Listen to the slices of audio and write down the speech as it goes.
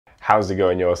How's it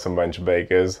going, you awesome bunch of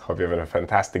bakers? Hope you're having a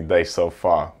fantastic day so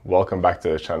far. Welcome back to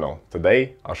the channel.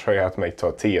 Today, I'll show you how to make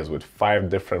tortillas with 5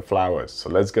 different flours. So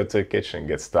let's go to the kitchen and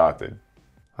get started.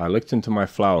 I looked into my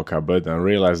flour cupboard and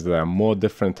realized there are more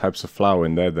different types of flour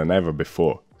in there than ever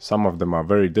before. Some of them are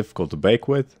very difficult to bake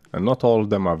with, and not all of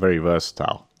them are very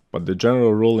versatile. But the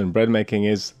general rule in bread making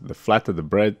is, the flatter the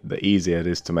bread, the easier it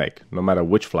is to make, no matter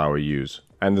which flour you use.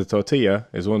 And the tortilla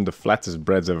is one of the flattest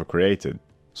breads ever created.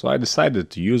 So I decided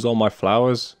to use all my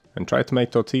flours and try to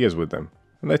make tortillas with them.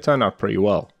 And they turn out pretty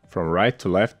well. From right to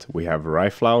left, we have rye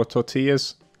flour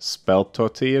tortillas, spelt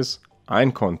tortillas,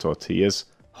 einkorn tortillas,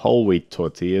 whole wheat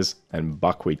tortillas, and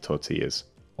buckwheat tortillas.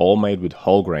 All made with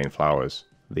whole grain flours.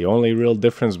 The only real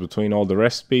difference between all the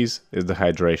recipes is the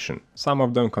hydration. Some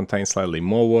of them contain slightly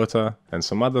more water and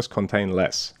some others contain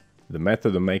less. The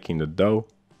method of making the dough,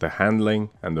 the handling,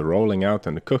 and the rolling out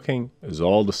and the cooking is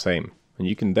all the same. And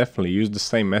you can definitely use the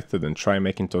same method and try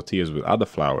making tortillas with other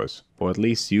flours, or at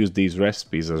least use these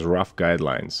recipes as rough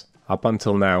guidelines. Up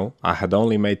until now, I had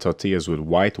only made tortillas with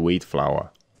white wheat flour,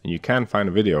 and you can find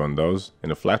a video on those in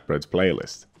the flatbreads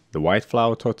playlist. The white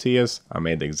flour tortillas are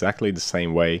made exactly the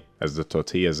same way as the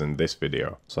tortillas in this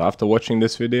video. So after watching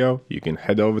this video, you can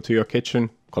head over to your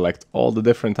kitchen, collect all the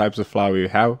different types of flour you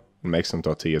have, and make some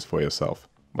tortillas for yourself.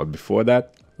 But before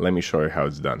that, let me show you how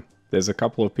it's done. There's a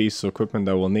couple of pieces of equipment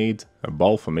that we'll need: a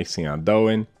bowl for mixing our dough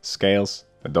in, scales,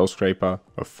 a dough scraper,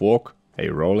 a fork, a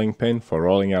rolling pin for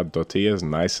rolling out tortillas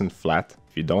nice and flat.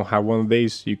 If you don't have one of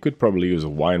these, you could probably use a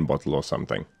wine bottle or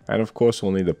something. And of course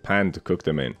we'll need a pan to cook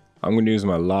them in. I'm going to use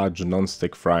my large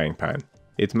non-stick frying pan.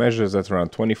 It measures at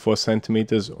around 24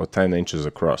 centimeters or 10 inches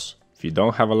across. If you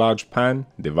don't have a large pan,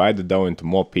 divide the dough into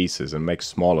more pieces and make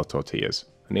smaller tortillas.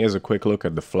 And here's a quick look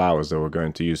at the flours that we're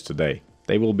going to use today.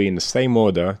 They will be in the same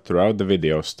order throughout the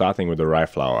video, starting with the rye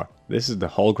flour. This is the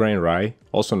whole grain rye,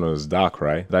 also known as dark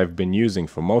rye, that I've been using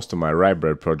for most of my rye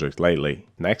bread project lately.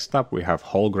 Next up we have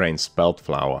whole grain spelt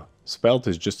flour. Spelt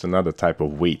is just another type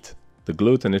of wheat. The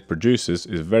gluten it produces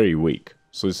is very weak,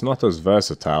 so it's not as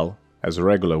versatile as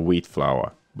regular wheat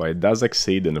flour, but it does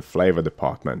exceed in the flavor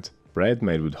department. Bread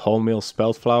made with wholemeal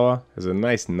spelt flour has a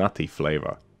nice nutty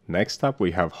flavor. Next up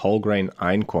we have whole grain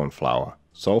einkorn flour.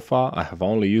 So far I have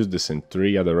only used this in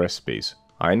 3 other recipes.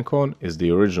 Einkorn is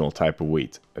the original type of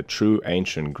wheat, a true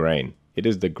ancient grain. It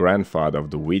is the grandfather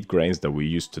of the wheat grains that we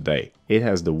use today. It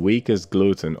has the weakest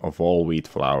gluten of all wheat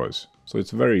flours, so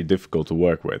it's very difficult to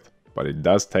work with. But it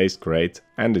does taste great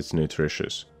and it's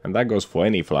nutritious. And that goes for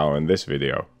any flour in this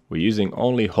video. We're using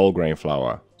only whole grain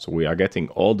flour, so we are getting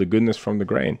all the goodness from the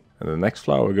grain. And the next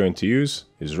flour we're going to use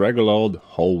is regular old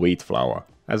whole wheat flour.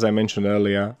 As I mentioned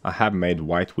earlier, I have made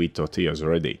white wheat tortillas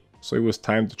already, so it was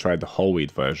time to try the whole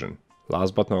wheat version.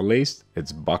 Last but not least,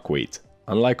 it's buckwheat.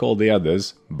 Unlike all the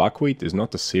others, buckwheat is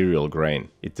not a cereal grain.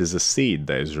 It is a seed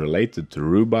that is related to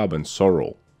rhubarb and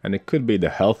sorrel, and it could be the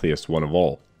healthiest one of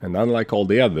all. And unlike all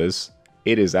the others,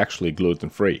 it is actually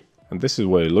gluten-free. And this is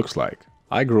what it looks like.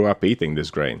 I grew up eating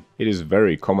this grain. It is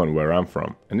very common where I'm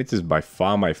from, and it is by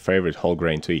far my favorite whole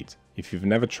grain to eat. If you've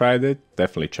never tried it,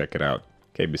 definitely check it out.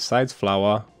 Okay, besides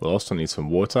flour, we'll also need some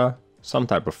water, some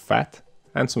type of fat,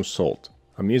 and some salt.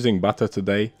 I'm using butter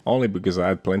today only because I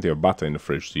had plenty of butter in the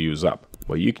fridge to use up,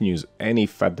 but you can use any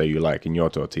fat that you like in your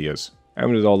tortillas.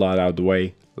 And with all that out of the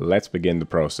way, let's begin the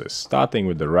process, starting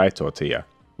with the rye tortilla.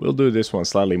 We'll do this one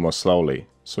slightly more slowly,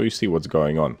 so you see what's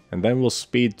going on, and then we'll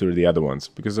speed through the other ones,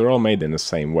 because they're all made in the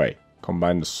same way.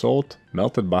 Combine the salt,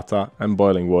 melted butter, and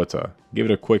boiling water. Give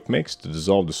it a quick mix to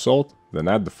dissolve the salt, then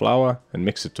add the flour and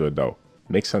mix it to a dough.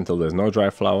 Mix until there's no dry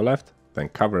flour left, then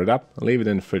cover it up and leave it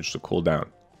in the fridge to cool down.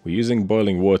 We're using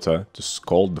boiling water to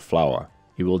scald the flour.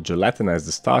 It will gelatinize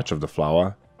the starch of the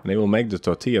flour and it will make the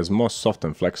tortillas more soft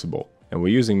and flexible. And we're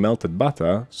using melted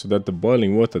butter so that the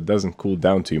boiling water doesn't cool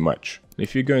down too much.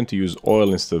 If you're going to use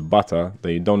oil instead of butter,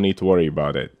 then you don't need to worry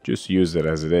about it, just use it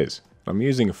as it is. I'm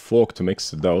using a fork to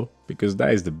mix the dough because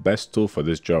that is the best tool for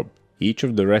this job. Each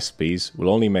of the recipes will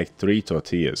only make 3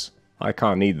 tortillas. I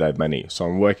can't eat that many, so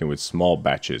I'm working with small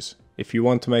batches. If you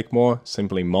want to make more,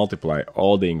 simply multiply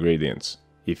all the ingredients.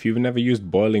 If you've never used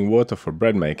boiling water for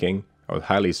bread making, I would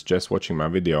highly suggest watching my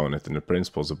video on it in the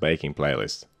Principles of Baking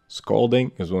playlist.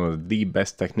 Scalding is one of the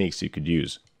best techniques you could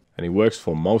use, and it works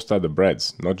for most other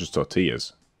breads, not just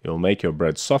tortillas. It will make your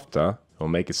bread softer, it will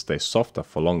make it stay softer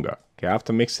for longer. Okay,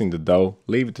 after mixing the dough,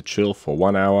 leave it to chill for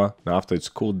 1 hour, and after it's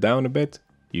cooled down a bit,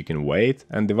 you can weigh it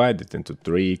and divide it into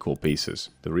 3 equal pieces.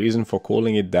 The reason for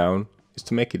cooling it down is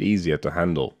to make it easier to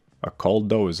handle. A cold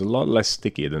dough is a lot less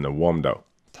sticky than a warm dough.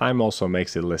 Time also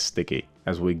makes it less sticky,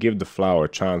 as we give the flour a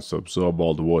chance to absorb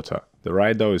all the water. The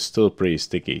rye dough is still pretty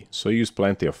sticky, so use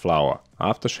plenty of flour.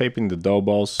 After shaping the dough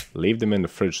balls, leave them in the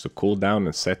fridge to cool down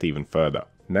and set even further.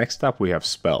 Next up we have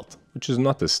spelt, which is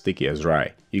not as sticky as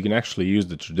rye. You can actually use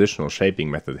the traditional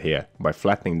shaping method here, by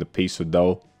flattening the piece of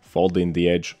dough, folding the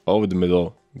edge over the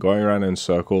middle, going around in a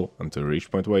circle until you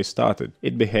reach point where you started.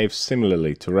 It behaves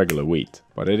similarly to regular wheat,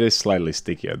 but it is slightly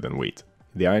stickier than wheat.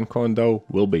 The einkorn dough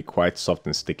will be quite soft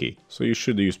and sticky, so you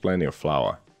should use plenty of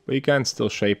flour. But you can still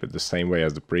shape it the same way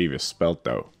as the previous spelt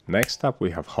dough. Next up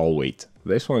we have whole wheat.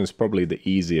 This one is probably the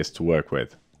easiest to work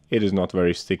with. It is not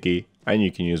very sticky and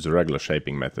you can use the regular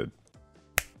shaping method.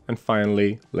 And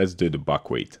finally, let's do the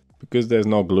buckwheat. Because there's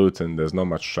no gluten, there's not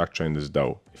much structure in this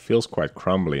dough. It feels quite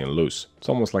crumbly and loose. It's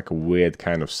almost like a weird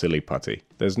kind of silly putty.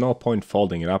 There's no point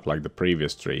folding it up like the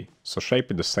previous three, so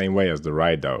shape it the same way as the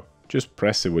rye dough. Just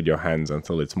press it with your hands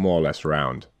until it's more or less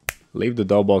round. Leave the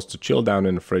dough balls to chill down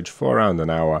in the fridge for around an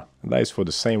hour, and that is for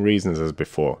the same reasons as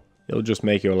before. It'll just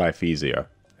make your life easier.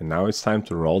 And now it's time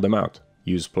to roll them out.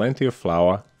 Use plenty of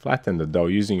flour, flatten the dough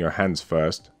using your hands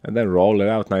first, and then roll it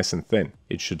out nice and thin.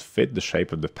 It should fit the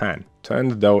shape of the pan. Turn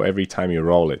the dough every time you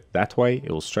roll it, that way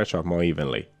it will stretch out more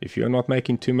evenly. If you're not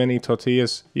making too many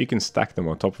tortillas, you can stack them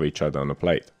on top of each other on a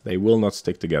plate. They will not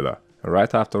stick together. And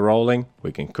right after rolling,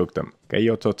 we can cook them. Get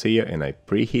your tortilla in a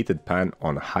preheated pan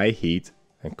on high heat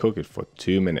and cook it for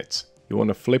 2 minutes. You want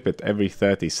to flip it every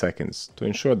 30 seconds to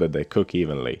ensure that they cook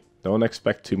evenly. Don't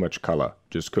expect too much color,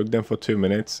 just cook them for 2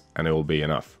 minutes and it will be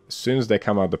enough. As soon as they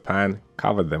come out the pan,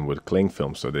 cover them with cling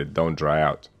film so they don't dry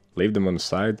out. Leave them on the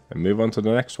side and move on to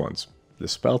the next ones. The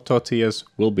spelt tortillas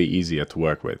will be easier to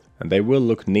work with, and they will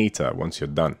look neater once you're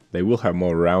done. They will have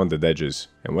more rounded edges,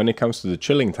 and when it comes to the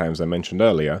chilling times I mentioned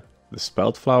earlier, the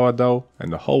spelt flour dough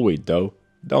and the whole wheat dough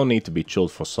don't need to be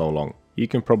chilled for so long. You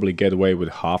can probably get away with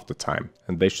half the time,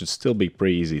 and they should still be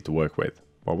pretty easy to work with.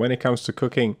 But when it comes to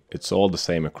cooking, it's all the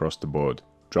same across the board.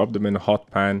 Drop them in a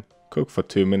hot pan, cook for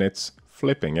 2 minutes,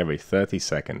 flipping every 30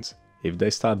 seconds. If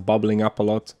they start bubbling up a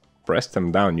lot, press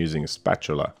them down using a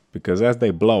spatula, because as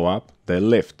they blow up, they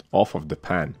lift off of the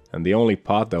pan, and the only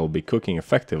part that will be cooking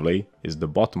effectively is the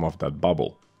bottom of that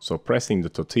bubble. So pressing the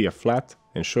tortilla flat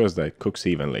ensures that it cooks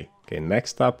evenly. Okay,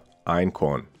 next up,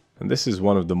 einkorn. And this is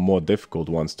one of the more difficult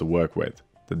ones to work with.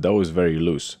 The dough is very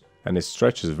loose and it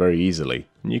stretches very easily.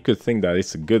 And you could think that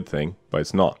it's a good thing, but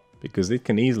it's not, because it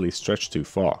can easily stretch too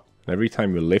far. And every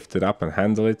time you lift it up and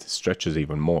handle it, it stretches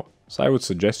even more. So I would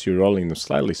suggest you rolling them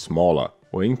slightly smaller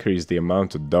or increase the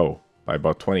amount of dough by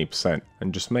about 20%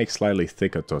 and just make slightly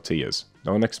thicker tortillas.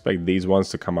 Don't expect these ones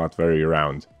to come out very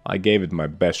round. I gave it my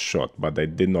best shot, but they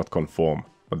did not conform.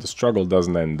 But the struggle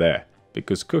doesn't end there,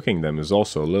 because cooking them is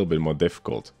also a little bit more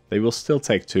difficult. They will still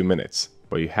take 2 minutes,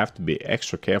 but you have to be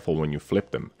extra careful when you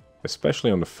flip them. Especially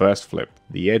on the first flip,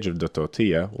 the edge of the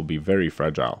tortilla will be very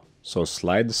fragile. So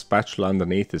slide the spatula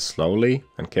underneath it slowly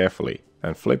and carefully,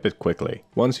 and flip it quickly.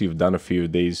 Once you've done a few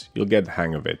of these, you'll get the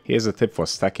hang of it. Here's a tip for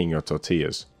stacking your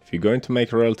tortillas. If you're going to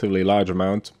make a relatively large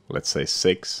amount, let's say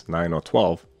 6, 9 or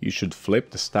 12, you should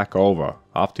flip the stack over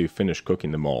after you finish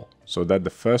cooking them all, so that the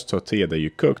first tortilla that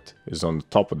you cooked is on the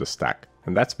top of the stack.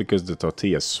 And that's because the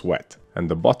tortillas sweat, and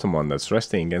the bottom one that's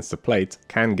resting against the plate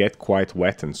can get quite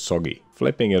wet and soggy.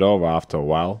 Flipping it over after a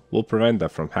while will prevent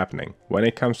that from happening. When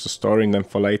it comes to storing them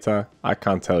for later, I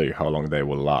can't tell you how long they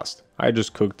will last. I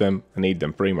just cook them and eat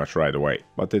them pretty much right away.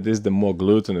 But it is the more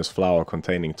glutinous flour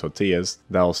containing tortillas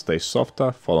that will stay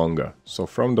softer for longer. So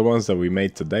from the ones that we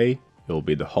made today, it will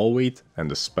be the whole wheat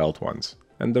and the spelt ones.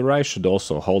 And the rice should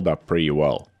also hold up pretty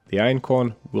well. The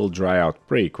einkorn will dry out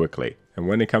pretty quickly. And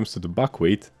when it comes to the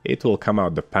buckwheat, it will come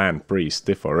out the pan pretty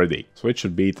stiff already, so it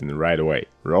should be eaten right away.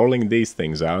 Rolling these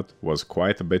things out was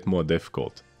quite a bit more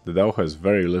difficult. The dough has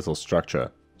very little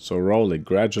structure, so roll it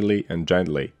gradually and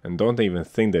gently, and don't even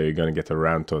think that you're gonna get a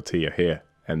round tortilla here.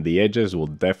 And the edges will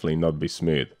definitely not be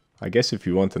smooth. I guess if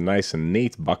you want a nice and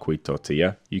neat buckwheat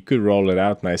tortilla, you could roll it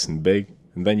out nice and big,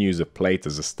 and then use a plate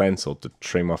as a stencil to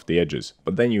trim off the edges.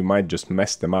 But then you might just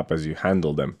mess them up as you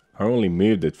handle them. I only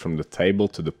moved it from the table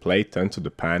to the plate and to the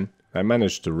pan. I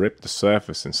managed to rip the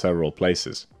surface in several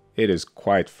places. It is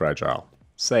quite fragile.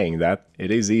 Saying that, it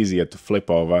is easier to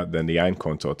flip over than the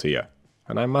einkorn tortilla.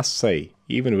 And I must say,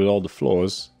 even with all the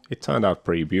flaws, it turned out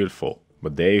pretty beautiful.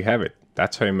 But there you have it.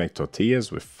 That's how you make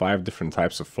tortillas with 5 different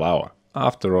types of flour.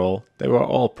 After all, they were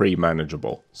all pretty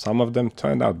manageable. Some of them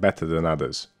turned out better than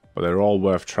others, but they're all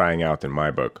worth trying out in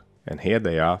my book. And here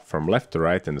they are, from left to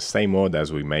right in the same order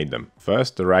as we made them.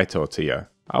 First, the rye tortilla.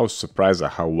 I was surprised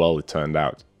at how well it turned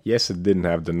out. Yes, it didn't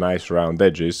have the nice round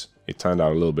edges, it turned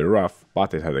out a little bit rough,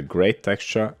 but it had a great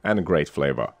texture and a great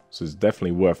flavor. So it's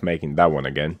definitely worth making that one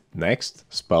again. Next,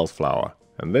 spelt flour.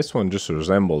 And this one just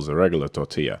resembles a regular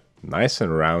tortilla. Nice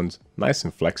and round, nice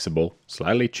and flexible,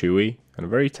 slightly chewy, and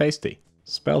very tasty.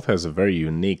 Spelt has a very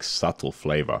unique, subtle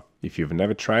flavor. If you've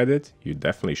never tried it, you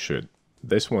definitely should.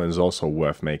 This one is also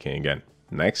worth making again.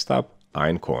 Next up,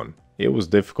 einkorn. It was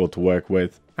difficult to work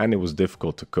with, and it was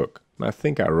difficult to cook. And I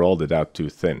think I rolled it out too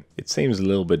thin. It seems a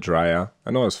little bit drier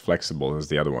and not as flexible as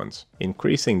the other ones.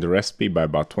 Increasing the recipe by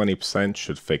about 20%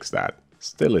 should fix that.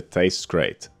 Still, it tastes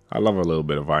great. I love a little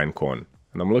bit of einkorn,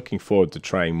 and I'm looking forward to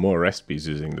trying more recipes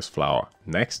using this flour.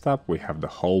 Next up, we have the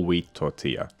whole wheat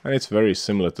tortilla, and it's very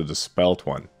similar to the spelt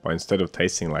one, but instead of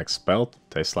tasting like spelt,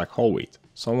 it tastes like whole wheat.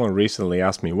 Someone recently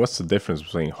asked me what's the difference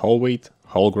between whole wheat,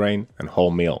 whole grain, and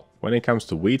whole meal. When it comes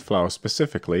to wheat flour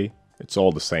specifically, it's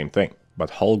all the same thing. But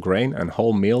whole grain and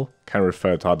whole meal can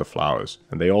refer to other flours,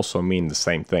 and they also mean the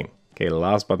same thing. Okay,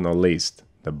 last but not least,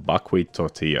 the buckwheat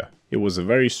tortilla. It was a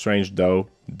very strange dough,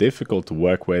 difficult to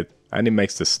work with, and it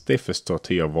makes the stiffest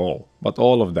tortilla of all. But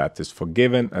all of that is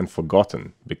forgiven and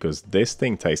forgotten, because this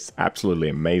thing tastes absolutely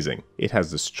amazing. It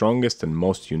has the strongest and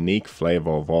most unique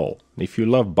flavor of all. If you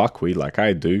love buckwheat like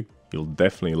I do, you'll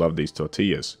definitely love these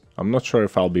tortillas. I'm not sure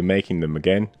if I'll be making them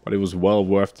again, but it was well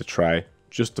worth the try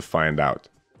just to find out.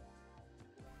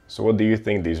 So what do you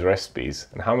think of these recipes,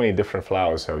 and how many different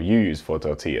flours have you used for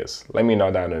tortillas? Let me know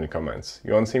down in the comments.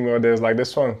 You want to see more videos like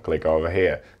this one? Click over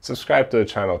here. Subscribe to the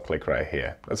channel, click right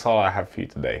here. That's all I have for you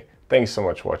today. Thanks so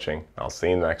much for watching. I'll see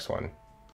you in the next one.